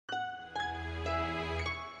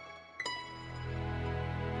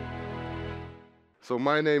So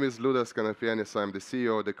my name is Liudas Kanapienis. I'm the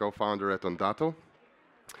CEO, the co-founder at Ondato.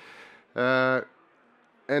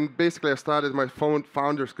 And basically, I started my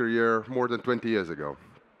founder's career more than 20 years ago.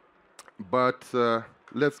 But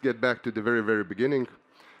let's get back to the very, very beginning,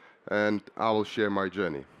 and I will share my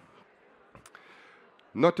journey.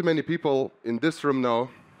 Not too many people in this room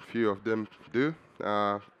know, few of them do.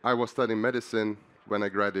 I was studying medicine when I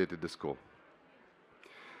graduated the school.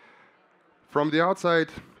 From the outside,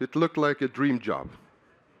 it looked like a dream job.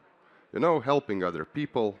 You know, helping other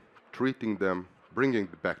people, treating them, bringing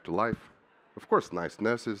them back to life. Of course, nice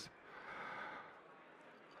nurses.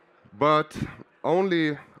 But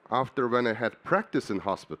only after when I had practice in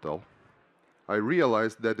hospital, I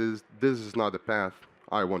realized that this is not the path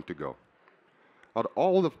I want to go. Out of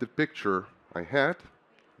all of the picture I had,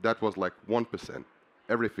 that was like 1%.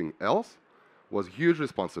 Everything else was huge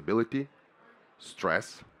responsibility,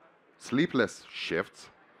 stress, sleepless shifts,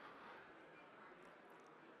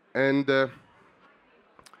 and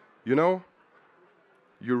you know,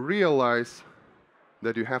 you realize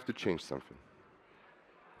that you have to change something.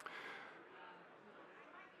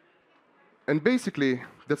 And basically,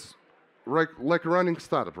 that's like running a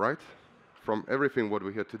startup, right? From everything what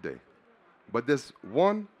we hear today. But there's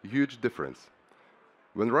one huge difference.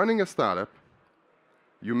 When running a startup,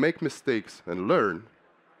 you make mistakes and learn,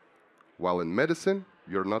 while in medicine,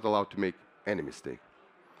 you're not allowed to make any mistake.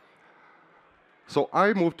 So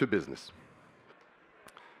I moved to business,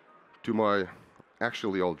 to my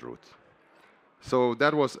actually old roots. So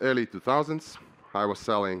that was early 2000s. I was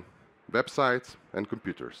selling websites and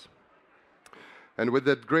computers. And with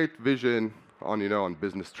that great vision on, on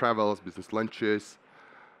business travels, business lunches,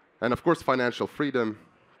 and of course financial freedom,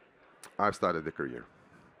 I started the career.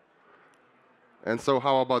 And so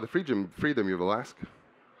how about the freedom, you will ask?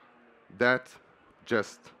 That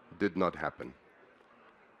just did not happen.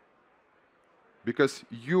 Because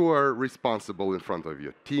you are responsible in front of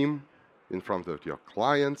your team, in front of your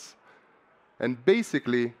clients, and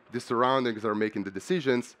basically the surroundings are making the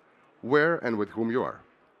decisions where and with whom you are.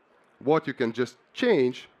 What you can just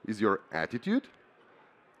change is your attitude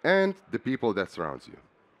and the people that surrounds you.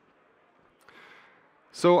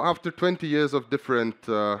 So after 20 years of different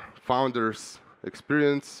founders'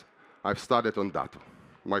 experience, I've started Ondato,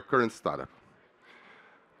 my current startup.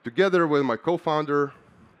 Together with my co-founder,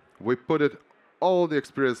 we put it all the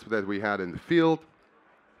experience that we had in the field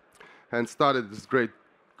and started this great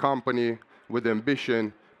company with the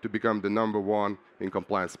ambition to become the #1 in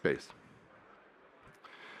compliance space.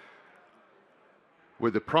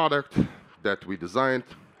 With the product that we designed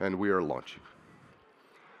and we are launching.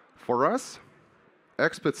 For us,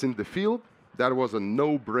 experts in the field, that was a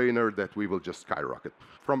no-brainer that we will just skyrocket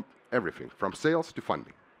from everything, from sales to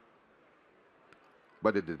funding.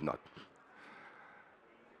 But it did not.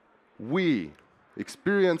 We,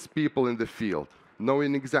 experienced people in the field,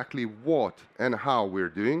 knowing exactly what and how we're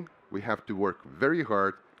doing, we have to work very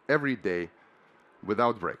hard every day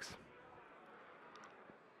without breaks.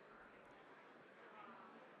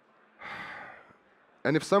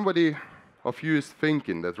 And if somebody of you is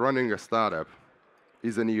thinking that running a startup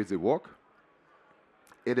is an easy walk,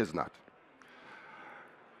 it is not.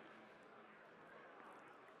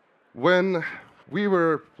 When we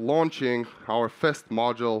were launching our first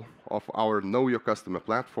module of our Know Your Customer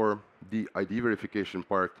platform, the ID verification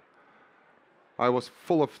part, I was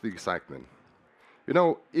full of the excitement. You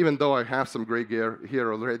know, even though I have some gray hair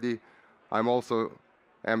here already,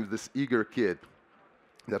 I'm this eager kid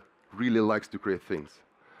that really likes to create things.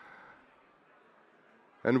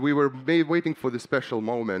 And we were waiting for the special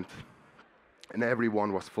moment, and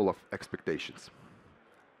everyone was full of expectations.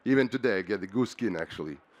 Even today, I get the goose skin,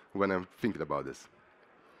 actually, when I'm thinking about this.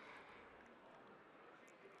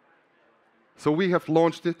 So we have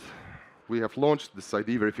launched it. We have launched this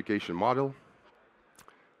ID verification model.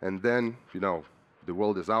 And then, the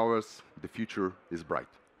world is ours, the future is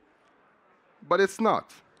bright. But it's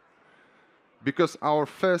not. Because our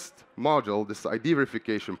first module, this ID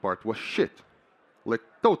verification part, was shit. Like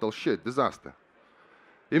total shit, disaster.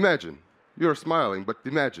 Imagine, you're smiling, but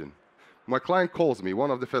imagine. My client calls me,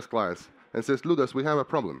 one of the first clients, and says, Liudas, we have a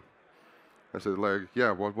problem. I said,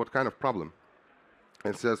 yeah, what kind of problem?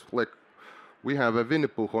 And says, we have a Winnie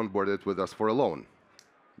Pooh onboarded with us for a loan.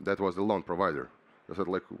 That was the loan provider. I said,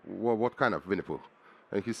 what kind of Winnie Pooh?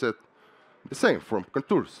 And he said, the same, from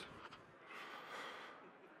Contours.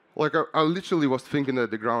 I literally was thinking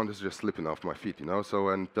that the ground is just slipping off my feet,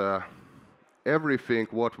 So, everything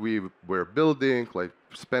what we were building,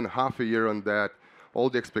 spent half a year on that, all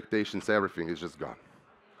the expectations, everything is just gone.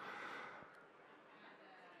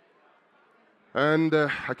 And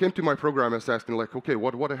I came to my programmers asking, okay,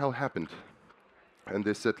 what the hell happened? And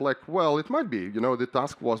they said, like, well, it might be. You know, the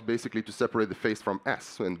task was basically to separate the face from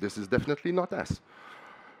S, and this is definitely not S.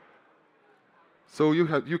 So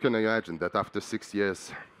you can imagine that after 6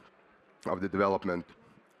 years of the development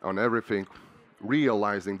on everything,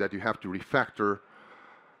 realizing that you have to refactor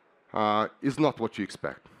is not what you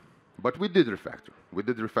expect. But we did refactor. We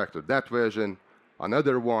did refactor that version,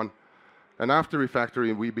 another one, and after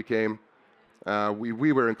refactoring, we became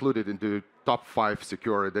we were included in the top 5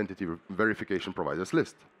 secure identity verification providers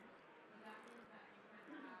list.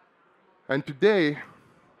 And today,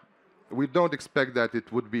 we don't expect that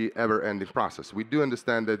it would be ever-ending process. We do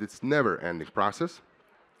understand that it's never-ending process,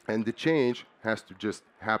 and the change has to just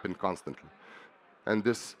happen constantly. And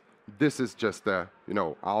this is just a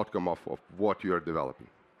outcome of what you are developing.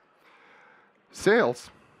 Sales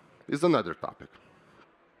is another topic,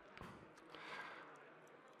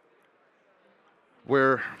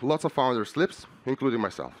 where lots of founders slips, including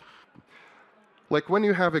myself. Like when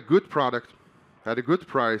you have a good product at a good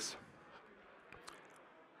price,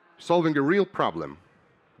 solving a real problem,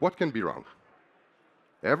 what can be wrong?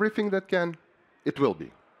 Everything that can, it will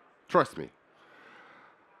be. Trust me.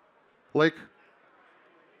 Like,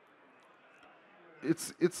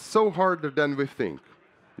 it's so harder than we think,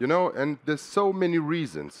 and there's so many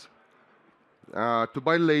reasons to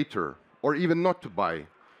buy later, or even not to buy,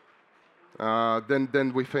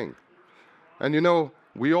 than we think. And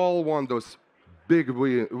we all want those big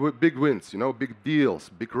wins, big deals,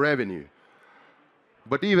 big revenue.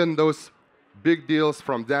 But even those big deals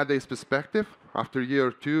from that day's perspective, after a year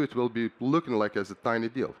or two, it will be looking like as a tiny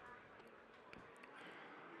deal.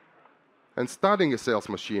 And starting a sales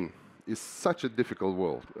machine is such a difficult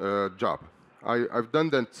job. I've done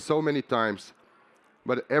that so many times,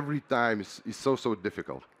 but every time is so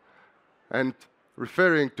difficult. And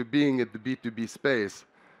referring to being at the B2B space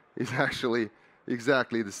is actually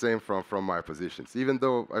exactly the same from my positions, even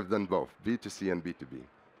though I've done both, B2C and B2B.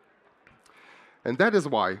 And that is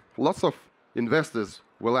why lots of investors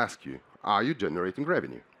will ask you, are you generating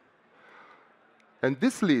revenue? And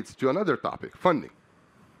this leads to another topic, funding.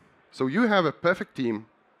 So you have a perfect team,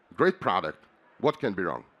 great product, what can be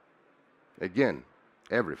wrong? Again,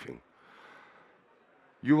 everything.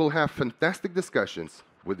 You will have fantastic discussions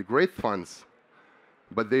with great funds,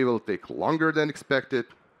 but they will take longer than expected,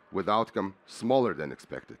 with outcome smaller than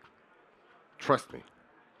expected. Trust me.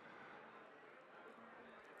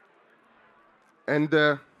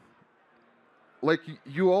 And like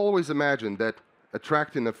you always imagine that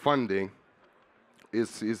attracting the funding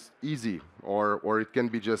is easy, or it can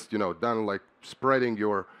be just done like spreading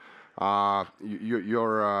your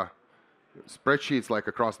spreadsheets like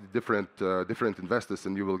across the different investors,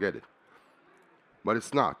 and you will get it. But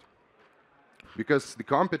it's not, because the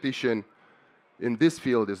competition in this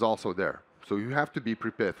field is also there. So you have to be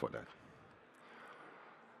prepared for that.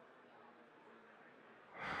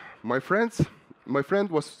 My friend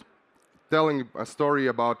was telling a story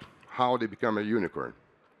about how they become a unicorn.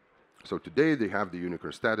 So today they have the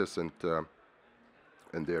unicorn status, and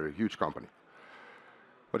they're a huge company.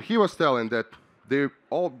 But he was telling that they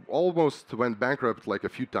almost went bankrupt like a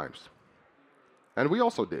few times. And we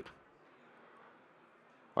also did.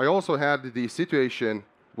 I also had the situation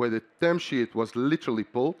where the term sheet was literally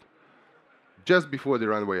pulled just before the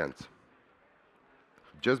runway ends,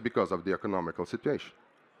 just because of the economical situation.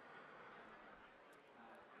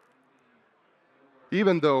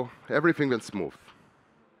 Even though everything went smooth,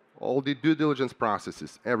 all the due diligence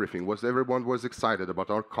processes, everyone was excited about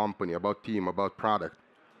our company, about team, about product,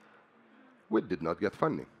 we did not get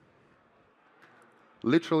funding.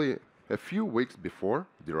 Literally a few weeks before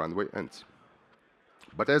the runway ends.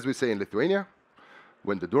 But as we say in Lithuania,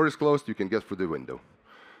 when the door is closed, you can get through the window.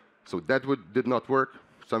 So that did not work.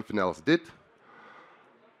 Something else did.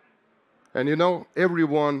 And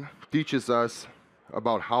everyone teaches us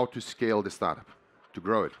about how to scale the startup, to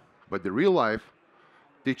grow it. But the real life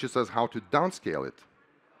teaches us how to downscale it.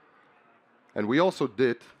 And we also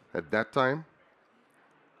did, at that time,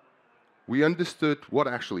 we understood what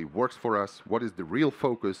actually works for us, what is the real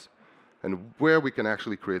focus, and where we can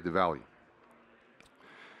actually create the value.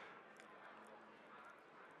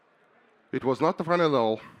 It was not fun at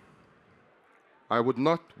all. I would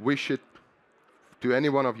not wish it to any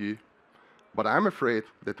one of you, but I'm afraid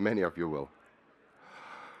that many of you will.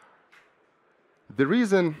 The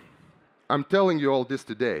reason I'm telling you all this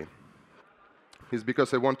today is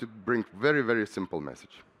because I want to bring a very, very simple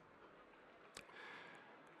message.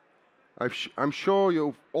 I'm sure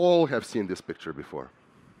you all have seen this picture before.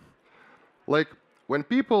 Like, when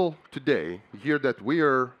people today hear that we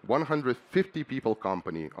are 150 people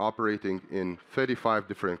company operating in 35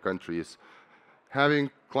 different countries,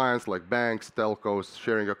 having clients like banks, telcos,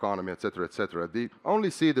 sharing economy, etc., they only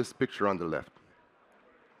see this picture on the left.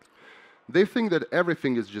 They think that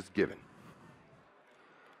everything is just given.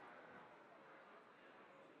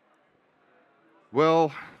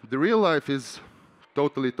 Well, the real life is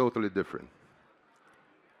totally different.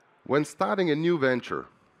 When starting a new venture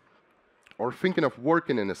or thinking of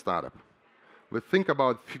working in a startup, we think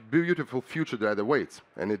about beautiful future that awaits,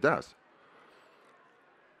 and it does.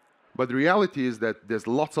 But the reality is that there's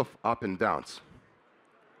lots of up and downs.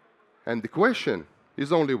 And the question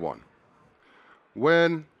is only one.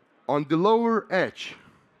 When on the lower edge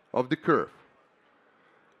of the curve,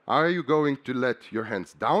 are you going to let your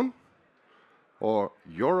hands down, or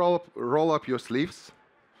you roll up your sleeves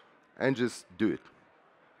and just do it?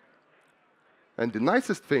 And the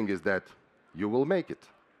nicest thing is that you will make it.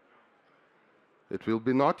 It will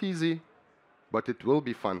be not easy, but it will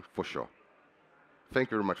be fun for sure. Thank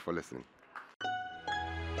you very much for listening.